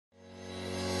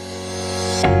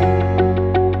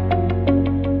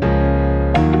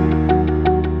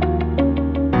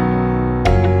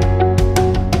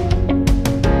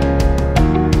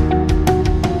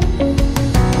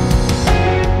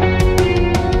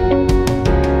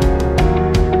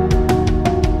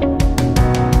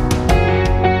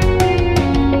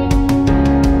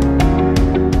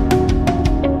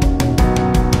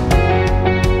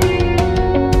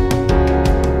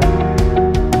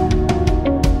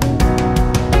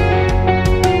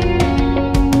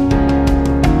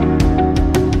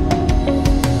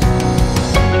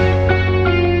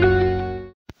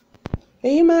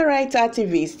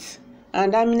activist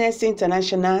and Amnesty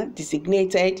International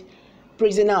designated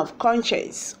prisoner of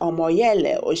conscience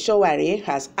Omoyele Sowore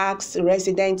has asked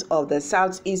residents of the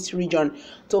southeast region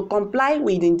to comply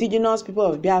with indigenous people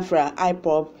of Biafra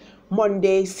Ipob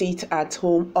Monday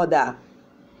sit-at-home order.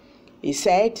 He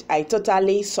said, "I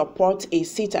totally support a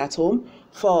sit-at-home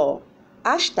for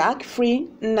 #free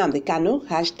Nnamdi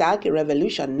Kanu,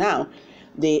 #revolution now,"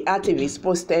 the activist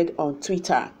posted on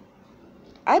Twitter.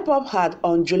 Ipob had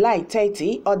on July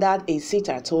 30 ordered a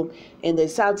sit-at-home in the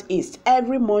southeast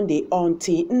every Monday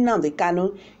until Nnamdi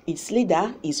Kanu, its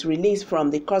leader, is released from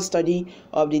the custody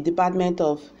of the Department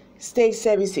of State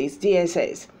Services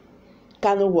 (DSS).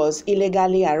 Kanu was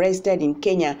illegally arrested in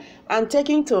Kenya and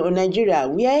taken to Nigeria,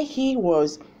 where he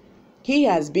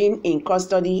has been in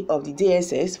custody of the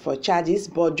DSS for charges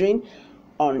bordering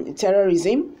on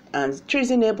terrorism and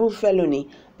treasonable felony,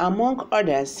 among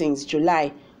others, since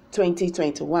July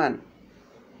 2021.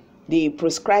 The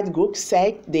proscribed group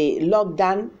said the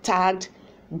lockdown tagged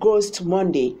Ghost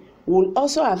Monday will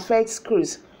also affect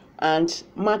schools and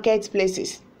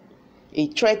marketplaces.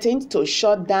 It threatened to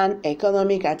shut down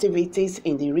economic activities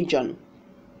in the region.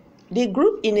 The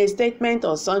group, in a statement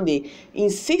on Sunday,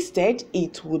 insisted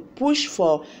it would push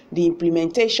for the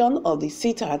implementation of the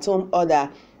sit-at-home order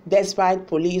despite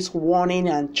police warning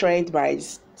and threat by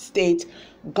state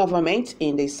government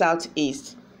in the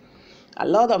southeast. A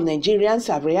lot of Nigerians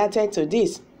have reacted to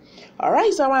this.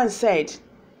 Alright, someone said,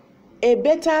 "A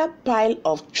better pile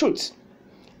of truth.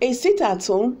 A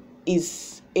sit-at-home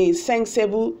is a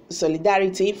sensible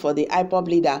solidarity for the Ipob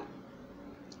leader.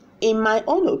 In my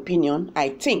own opinion, I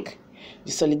think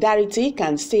the solidarity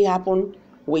can still happen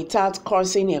without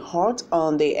causing a hurt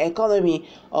on the economy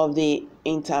of the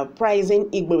enterprising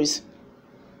Igbos.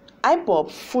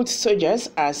 Ipob foot soldiers,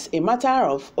 as a matter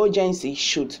of urgency,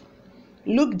 should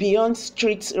look beyond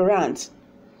street rants,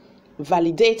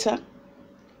 validate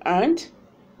and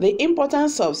the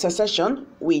importance of secession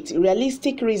with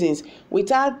realistic reasons.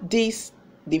 Without this,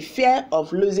 the fear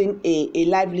of losing a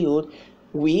livelihood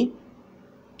will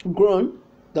grow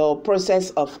the process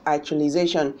of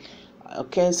actualization."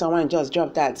 Okay, someone just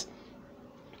dropped that.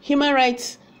 Human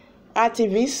rights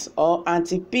activists or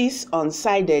anti-peace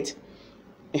unsided.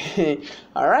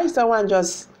 Alright, someone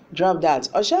just dropped that.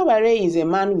 Sowore is a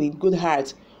man with good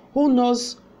heart who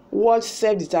knows what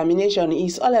self-determination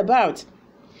is all about.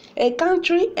 A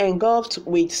country engulfed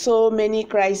with so many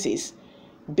crises,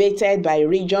 baited by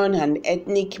region and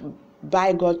ethnic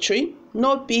bigotry,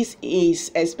 no peace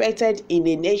is expected in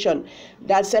a nation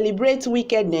that celebrates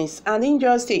wickedness and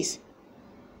injustice.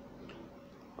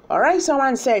 Alright,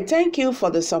 someone said, "Thank you for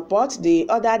the support. The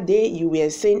other day you were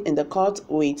seen in the court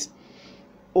with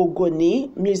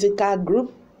Ogoni musical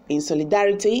group in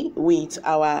solidarity with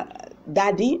our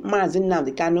daddy, Mazi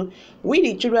Nnamdi Kanu. We,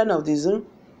 the children of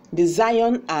the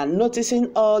Zion, are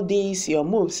noticing all these your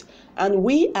moves, and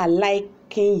we are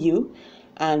liking you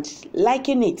and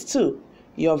liking it too.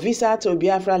 Your visa to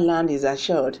Biafra land is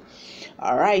assured."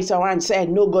 Alright, someone said,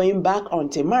 "No going back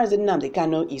until Mazi Nnamdi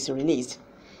Kanu is released."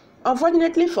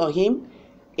 Unfortunately for him,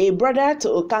 a brother to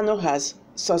Okano has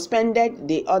suspended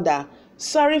the order.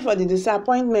 Sorry for the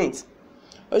disappointment.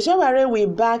 Sowore will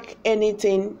back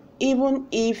anything, even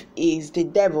if it's the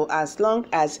devil, as long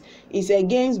as it's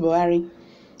against Buhari.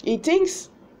 He thinks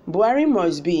Buhari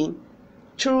must be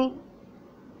through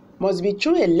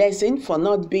a lesson for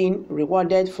not being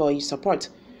rewarded for his support,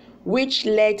 which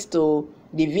led to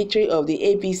the victory of the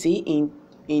APC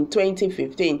in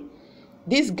 2015.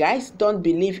 These guys don't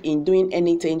believe in doing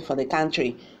anything for the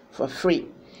country for free.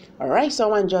 Alright,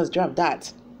 someone just dropped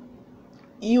that.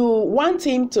 You want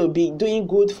him to be doing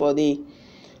good for the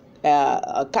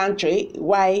country.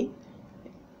 Why?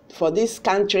 For this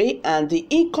country and the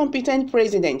incompetent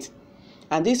president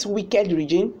and this wicked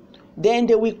regime, then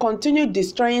they will continue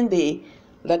destroying the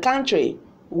country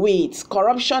with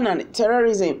corruption and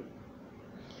terrorism.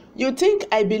 You think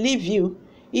I believe you?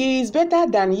 He is better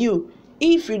than you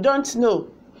if you don't know.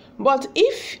 But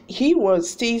if he was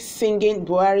still singing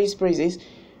Buhari's praises,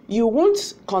 you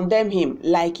won't condemn him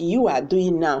like you are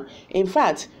doing now. In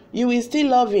fact, you will still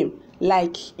love him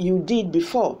like you did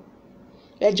before.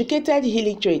 Educated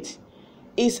illiterate.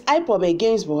 Is Ipob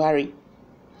against Buhari?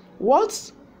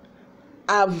 What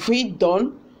have we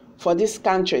done for this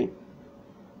country?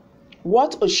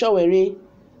 What Sowore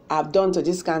have done to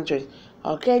this country?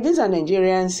 Okay, these are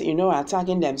Nigerians,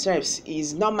 attacking themselves.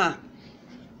 It's normal.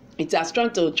 It has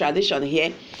turned to tradition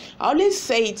here. I always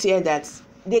say it here that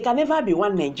they can never be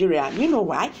one Nigeria. You know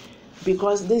why?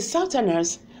 Because the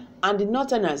Southerners and the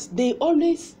Northerners, they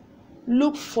always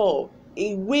look for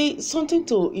a way, something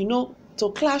to, to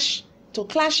clash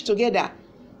together.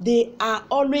 They are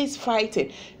always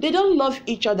fighting. They don't love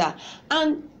each other.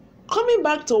 And coming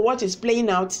back to what is playing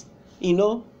out,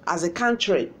 as a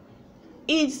country,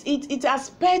 it has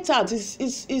spelled out,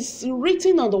 it's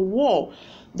written on the wall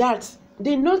that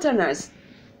the Northerners,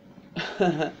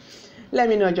 let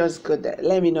me not just go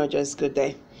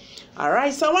there. All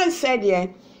right, someone said here,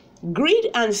 greed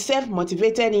and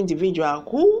self-motivated individual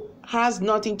who has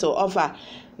nothing to offer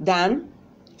than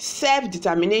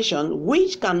self-determination,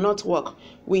 which cannot work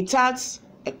without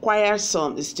acquire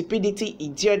some stupidity,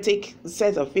 idiotic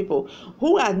set of people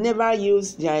who have never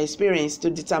used their experience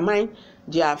to determine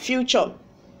their future.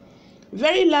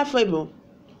 Very laughable.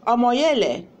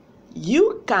 Omoyele,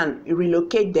 you can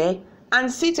relocate there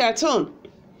and sit at home.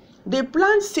 The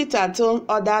planned sit at home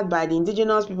ordered by the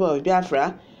indigenous people of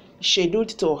Biafra, scheduled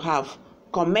to have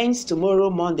commenced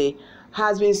tomorrow Monday,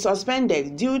 has been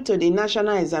suspended due to the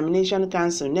National Examination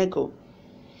Council NECO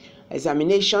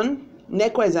examination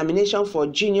for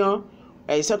junior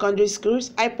secondary schools.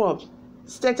 Ipob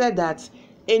stated that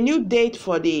a new date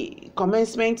for the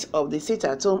commencement of the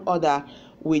sit-at-home order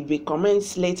will be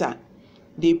commenced later.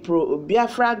 The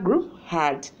pro-Biafra group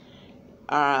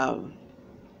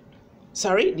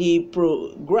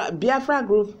Biafra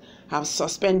group have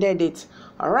suspended it.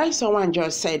 All right, someone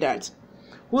just said that.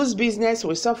 Whose business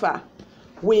will suffer?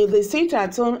 Will the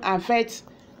sit-at-home affect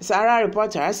Sahara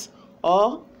reporters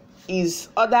or is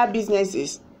other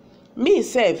businesses? Me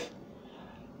sef,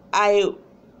 I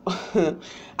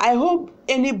hope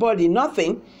anybody,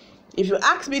 nothing. If you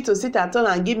ask me to sit at home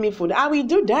and give me food, I will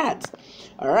do that.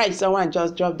 All right, someone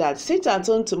just dropped that. Sit at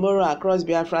home tomorrow across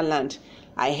Biafra land.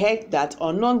 I heard that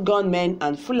unknown gunmen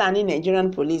and Fulani Nigerian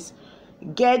police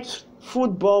get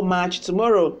football match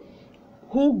tomorrow.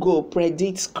 Who go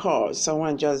predict scores?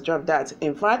 Someone just dropped that.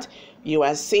 In fact, you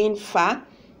are saying far,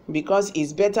 because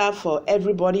it's better for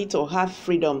everybody to have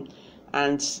freedom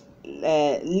and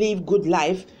live good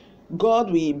life.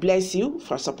 God will bless you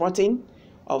for supporting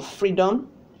of freedom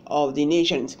of the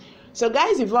nations. So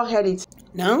guys, you've all heard it.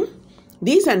 Now,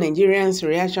 these are Nigerians'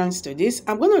 reactions to this.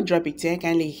 I'm going to drop it here.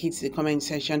 Kindly hit the comment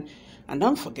section and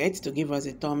don't forget to give us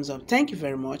a thumbs up. Thank you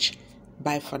very much.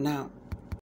 Bye for now.